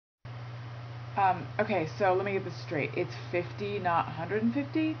Okay, so let me get this straight. It's 50, not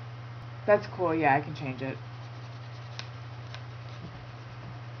 150? That's cool, yeah, I can change it.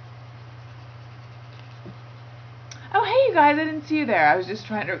 Oh, hey you guys, I didn't see you there. I was just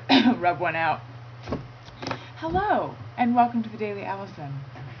trying to rub one out. Hello, and welcome to the Daily Alison.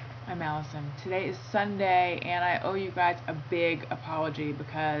 I'm Alison. Today is Sunday, and I owe you guys a big apology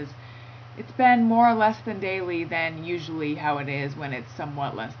because it's been more or less than daily than usually how it is when it's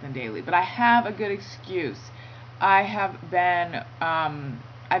somewhat less than daily. But I have a good excuse. I've been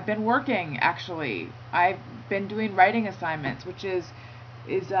working, actually. I've been doing writing assignments, which is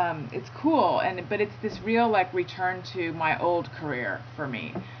it's cool, but it's this real like return to my old career for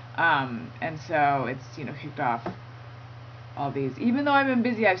me. And so it's kicked off all these. Even though I've been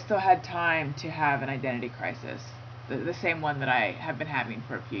busy, I've still had time to have an identity crisis. The same one that I have been having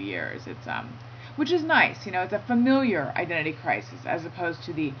for a few years. It's which is nice, it's a familiar identity crisis as opposed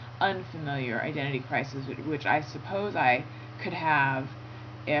to the unfamiliar identity crisis, which I suppose I could have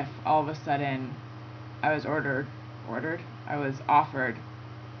if all of a sudden I was I was offered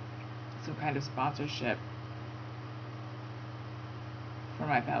some kind of sponsorship for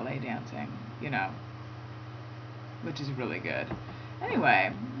my ballet dancing, which is really good.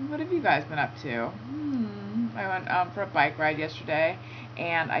 Anyway, what have you guys been up to? I went for a bike ride yesterday,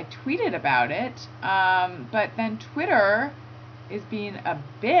 and I tweeted about it, but then Twitter is being a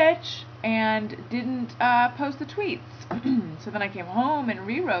bitch and didn't post the tweets. So then I came home and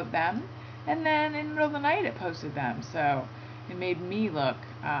rewrote them, and then in the middle of the night it posted them. So it made me look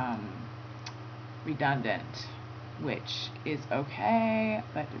redundant, which is okay,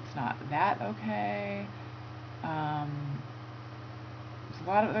 but it's not that okay. There's a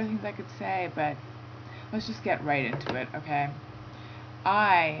lot of other things I could say, but let's just get right into it, okay?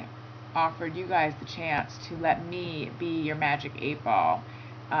 I offered you guys the chance to let me be your magic 8-ball.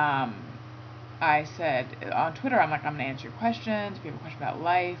 I said on Twitter, I'm like, I'm going to answer your questions. If you have a question about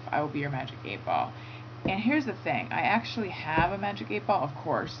life, I will be your magic 8-ball. And here's the thing. I actually have a magic 8-ball, of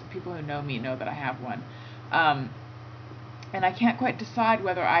course. People who know me know that I have one. And I can't quite decide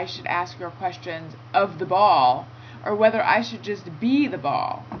whether I should ask your questions of the ball or whether I should just be the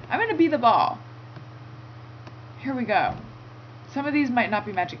ball. I'm going to be the ball. Here we go. Some of these might not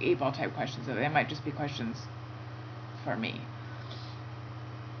be magic 8-ball type questions. They might just be questions for me.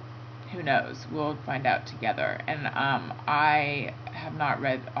 Who knows? We'll find out together. And I have not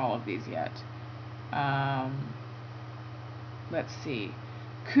read all of these yet. Let's see.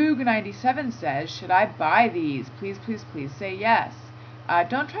 Coog97 says, should I buy these? Please, please, please say yes.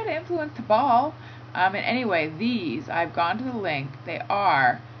 Don't try to influence the ball. And anyway, these, I've gone to the link. They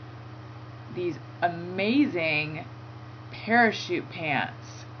are these amazing parachute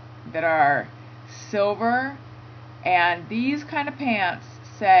pants that are silver, and these kind of pants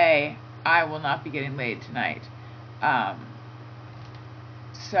say, I will not be getting laid tonight.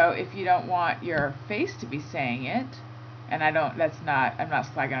 So if you don't want your face to be saying it, and I'm not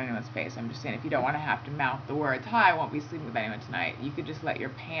slagging on anyone's face, I'm just saying if you don't want to have to mouth the words, hi, I won't be sleeping with anyone tonight, you could just let your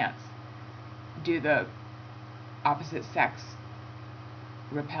pants do the opposite sex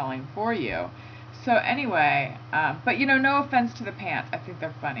repelling for you. So anyway, but no offense to the pants, I think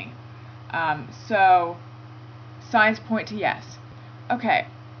they're funny. So signs point to yes. Okay,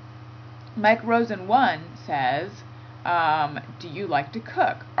 Mike Rosen 1 says, do you like to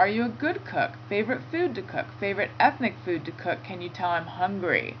cook? Are you a good cook? Favorite food to cook? Favorite ethnic food to cook? Can you tell I'm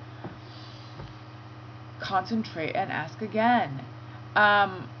hungry? Concentrate and ask again.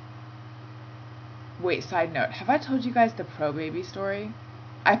 Wait, side note, have I told you guys the Pro Baby story?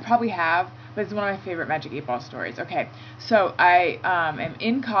 I probably have, but it's one of my favorite magic 8-ball stories. Okay, so I am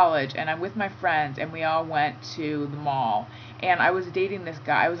in college, and I'm with my friends, and we all went to the mall, and I was dating this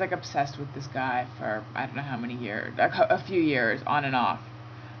guy. I was like obsessed with this guy for I don't know how many years, a few years on and off,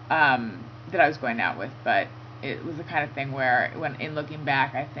 that I was going out with, but it was the kind of thing where when in looking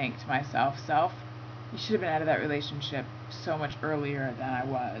back, I think to myself, you should have been out of that relationship so much earlier than I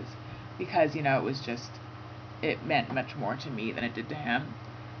was, because it was just, it meant much more to me than it did to him.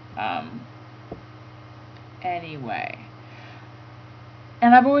 Anyway,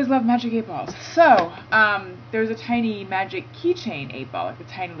 and I've always loved magic 8-balls. So there was a tiny magic keychain 8-ball, like a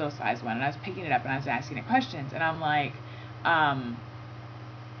tiny little size one, and I was picking it up and I was asking it questions, and I'm like,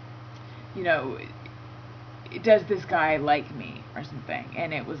 does this guy like me or something?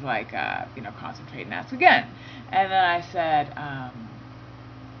 And it was like, concentrate and ask again. And then I said,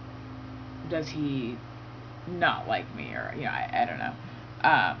 does he not like me, or I don't know.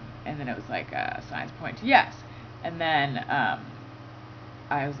 And then it was like signs point to yes. And then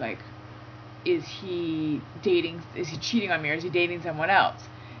I was like, is he cheating on me, or is he dating someone else?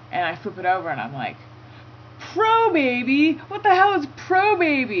 And I flip it over and I'm like, pro baby? What the hell is pro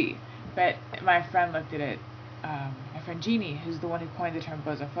baby? But my friend looked at it, my friend Jeannie, who's the one who coined the term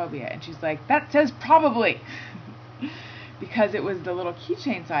bozophobia, and she's like, that says probably. Because it was the little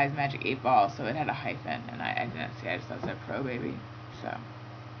keychain size Magic 8 Ball, so it had a hyphen, and I didn't see it, I just thought it said pro baby. So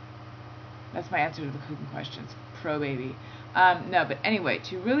that's my answer to the cooking questions, pro baby. No, but anyway,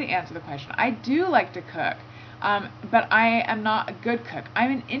 to really answer the question, I do like to cook. But I am not a good cook.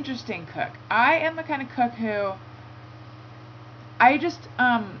 I'm an interesting cook. I am the kind of cook who I just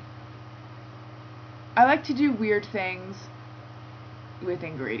I like to do weird things with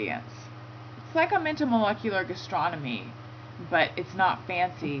ingredients. It's like I'm into molecular gastronomy, but it's not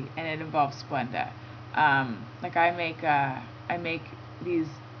fancy and it involves Splenda. Like I make these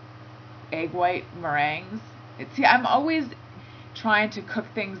egg white meringues. See, I'm always trying to cook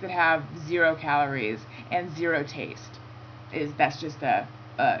things that have 0 calories and 0 taste. That's just a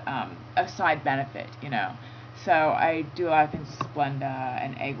side benefit, you know. So I do a lot of things with Splenda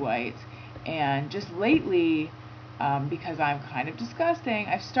and egg whites, and just lately, because I'm kind of disgusting,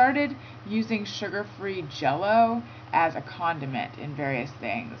 I've started using sugar-free Jell-O as a condiment in various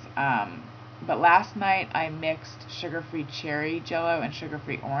things. But last night I mixed sugar-free cherry Jell-O and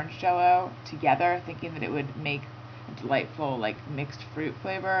sugar-free orange Jell-O together, thinking that it would make delightful like mixed fruit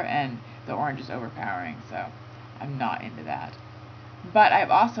flavor, and the orange is overpowering, so I'm not into that. But I've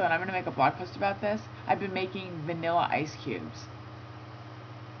also, and I'm going to make a blog post about this, I've been making vanilla ice cubes.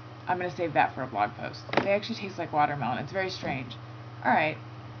 I'm going to save that for a blog post. They actually taste like watermelon. It's very strange. Alright.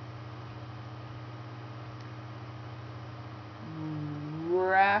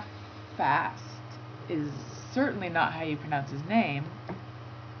 Rafast is certainly not how you pronounce his name.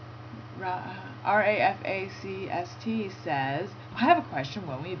 Rafacst says, I have a question.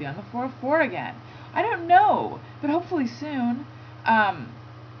 When will you be on the 404 again? I don't know, but hopefully soon.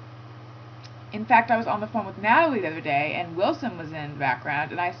 In fact, I was on the phone with Natalie the other day, and Wilson was in the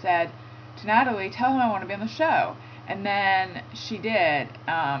background, and I said to Natalie, tell him I want to be on the show. And then she did,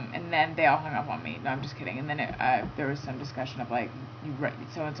 and then they all hung up on me. No, I'm just kidding. And then there was some discussion of like,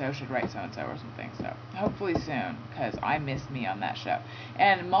 so-and-so should write so-and-so or something. So hopefully soon, because I missed me on that show.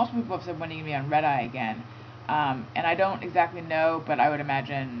 And multiple people have said, when are you going to be on Red Eye again? And I don't exactly know, but I would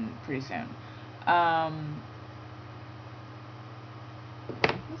imagine pretty soon.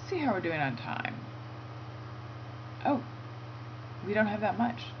 Let's see how we're doing on time. Oh, we don't have that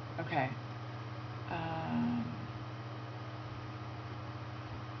much. Okay.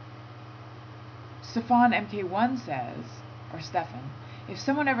 Stefan MK1 says, or Stefan, if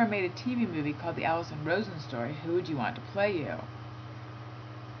someone ever made a TV movie called the Alison Rosen story, who would you want to play you?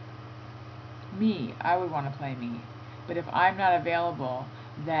 Me. I would want to play me. But if I'm not available,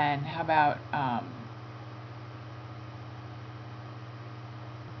 then how about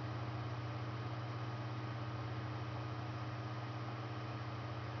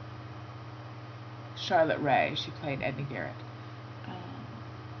Charlotte Rae? She played Edna Garrett.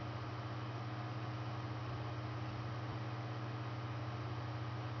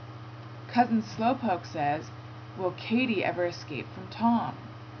 Cousin Slowpoke says, will Katie ever escape from Tom?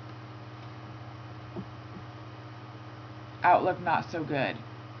 Outlook not so good.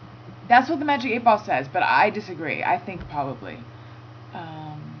 That's what the Magic 8 Ball says, but I disagree. I think probably.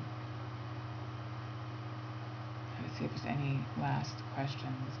 Let's see if there's any last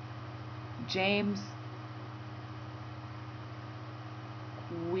questions. James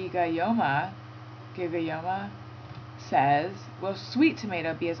Gigayoma says, will Sweet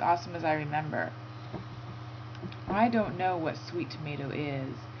Tomato be as awesome as I remember? I don't know what Sweet Tomato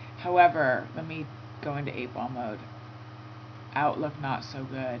is. However, let me go into 8 Ball mode. Outlook not so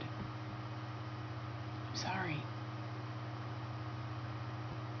good. I'm sorry.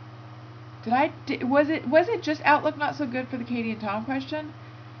 Was it just Outlook not so good for the Katie and Tom question?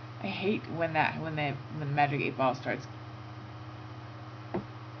 I hate when the Magic 8 Ball starts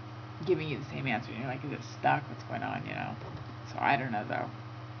giving you the same answer. You're like, is it stuck? What's going on? You know. So I don't know though.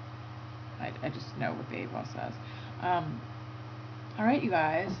 I just know what the 8 Ball says. All right, you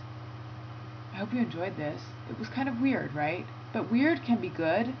guys. I hope you enjoyed this. It was kind of weird, right? But weird can be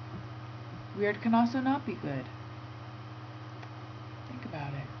good. Weird can also not be good. Think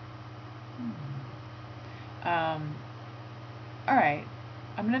about it. Alright.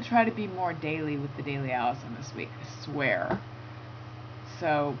 I'm going to try to be more daily with the Daily Alison this week. I swear.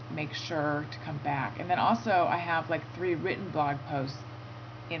 So make sure to come back. And then also I have like 3 written blog posts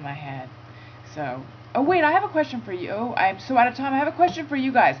in my head. So, oh wait, I have a question for you. Oh, I'm so out of time. I have a question for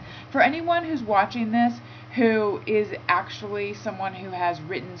you guys. For anyone who's watching this who is actually someone who has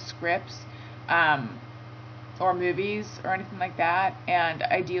written scripts, or movies or anything like that, and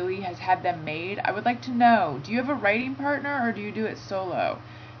ideally has had them made, I would like to know, do you have a writing partner or do you do it solo?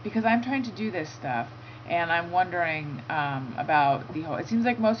 Because I'm trying to do this stuff, and I'm wondering about the whole, it seems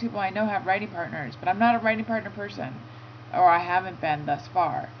like most people I know have writing partners, but I'm not a writing partner person, or I haven't been thus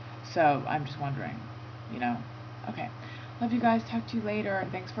far, so I'm just wondering, you know. Okay, love you guys, talk to you later,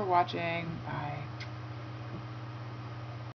 thanks for watching, bye.